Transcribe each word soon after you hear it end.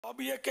अब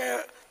ये कि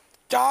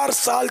 4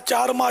 साल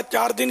 4 माह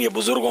 4 दिन ये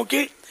बुजुर्गों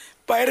की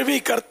पैरवी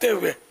करते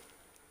हुए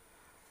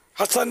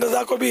हसन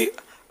रजा को भी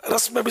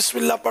रस्म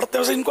बिस्मिल्लाह पढ़ते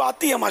हुए इनको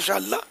आती है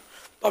माशाअल्लाह।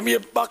 तो हम ये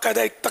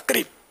बाकायदा एक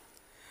तकरीब,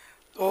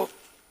 तो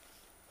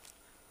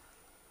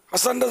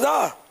हसन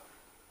रजा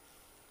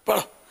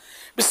पढ़ो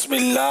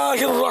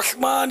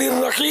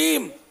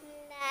बिस्मिल्लाहिर्रहमानिर्रहीम।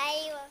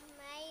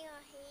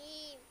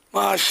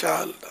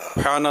 माशाअल्लाह,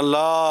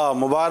 सुभानअल्लाह,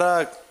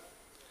 मुबारक।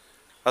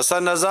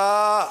 हसन रजा,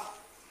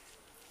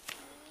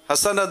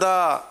 हसन रजा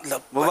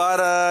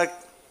मुबारक।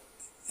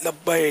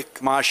 लब्बैक,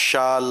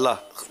 माशाअल्लाह।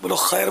 बोलो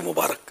खैर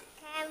मुबारक।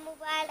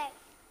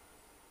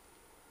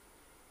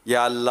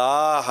 या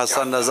अल्लाह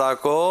हसन रजा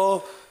को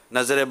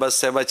नजर बद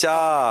से बचा।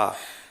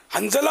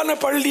 हंजला ने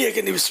पढ़ ली है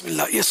कि नहीं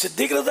बिस्मिल्लाह? ये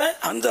सिद्दीक रजा है,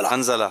 हंजला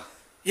हंजला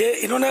ये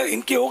इन्होंने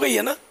इनकी हो गई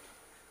है ना,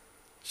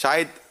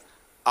 शायद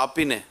आप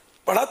ही ने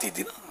पढ़ाती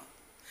थी ना,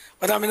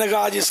 वरना मैंने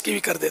कहा आज इसकी भी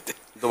कर देते।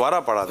 दोबारा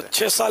पढ़ा दे।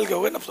 6 साल के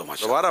हो गए ना तो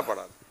माशाअल्लाह। दोबारा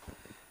पढ़ा दे।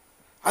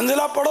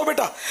 हंजला पढ़ो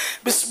बेटा,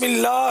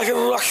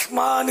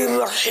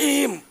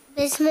 बिस्मिल्लाहिर्रहमानिर्रहीम।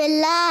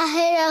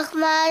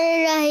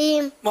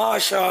 बिस्मिल्लाहिर्रहमानिर्रहीम।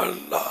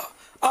 माशाअल्लाह,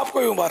 आपको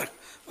भी मुबारक।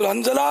 बोलो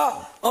हंजला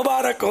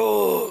मुबारक हो।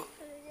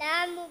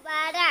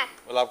 मुबारक।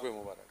 बोलो आपको भी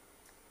मुबारक।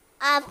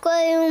 आपको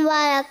भी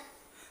मुबारक।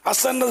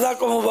 हसन रजा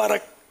को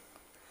मुबारक।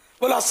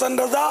 बोलो हसन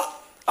रजा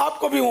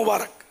आपको भी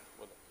मुबारक।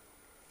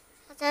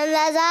 हसन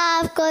रजा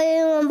आपको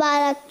भी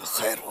मुबारक।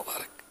 खैर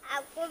मुबारक।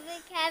 आपको भी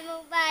खैर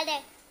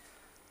मुबारक।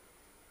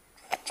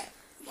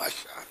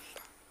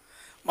 माशाअल्लाह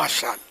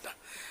माशाअल्लाह।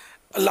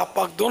 अल्लाह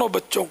पाक दोनों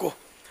बच्चों को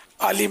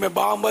आलिम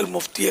बाअमल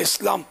मुफ्ती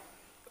इस्लाम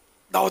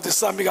दावत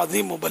इस्लामी का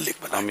अजीम मुबल्लिग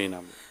बनाए। आमीन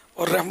आमीन।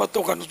 और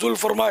रहमतों का नुज़ुल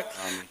फरमाए,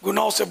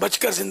 गुनाहों से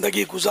बचकर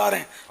जिंदगी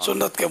गुजारें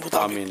सुन्नत के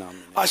मुताबिक।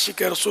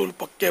 आशिक रसूल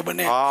पक्के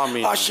बने,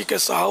 आशिक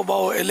साहबा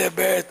व अहले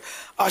बैत,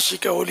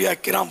 आशिक औलिया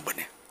किराम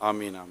बने।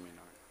 आमीन आमीन।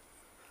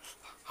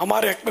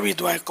 हमारे हक में भी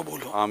दुआएं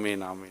कबूल हो।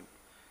 आमीन आमीन।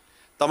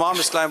 तमाम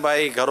इस्लाम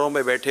भाई घरों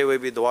में बैठे हुए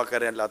भी दुआ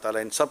करें, अल्लाह ताला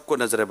इन सबको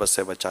नजर बद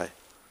से बचाए।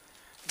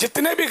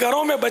 जितने भी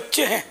घरों में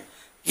बच्चे हैं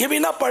ये भी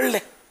ना पढ़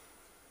लें,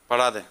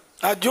 पढ़ा दें।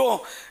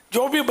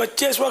 जो भी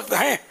बच्चे इस वक्त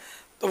हैं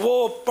तो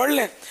वो पढ़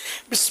लें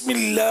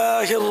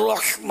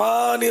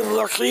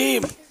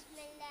बिस्मिल्लाहिर्रहमानिर्रहीम।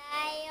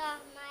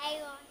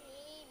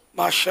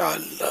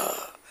 माशाअल्लाह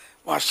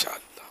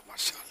माशाअल्लाह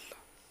माशाअल्लाह।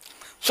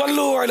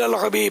 सल्लु अलल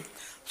हबीब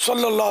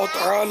सल्लल्लाहु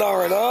तआला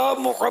अला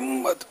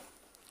मुहम्मद।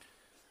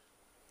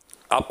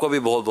 आपको भी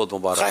बहुत बहुत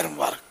मुबारक। खैर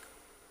मुबारक।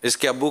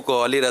 इसके अब्बू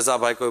को अली रजा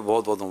भाई को भी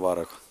बहुत बहुत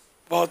मुबारक।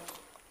 बहुत,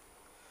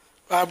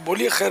 आप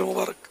बोलिए खैर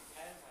मुबारक।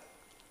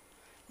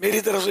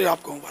 मेरी तरफ से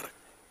आपको मुबारक।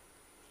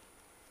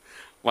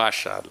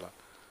 माशाअल्लाह,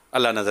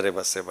 अल्लाह नजर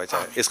बद से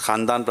बचाए। इस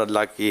खानदान पर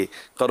अल्लाह की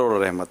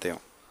करोड़ों रहमतें हों।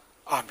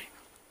 आमीन।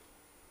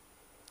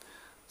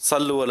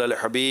 सल्लु अलल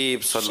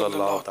हबीब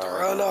सल्लल्लाहु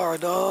तआला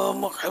अला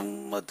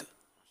मुहम्मद।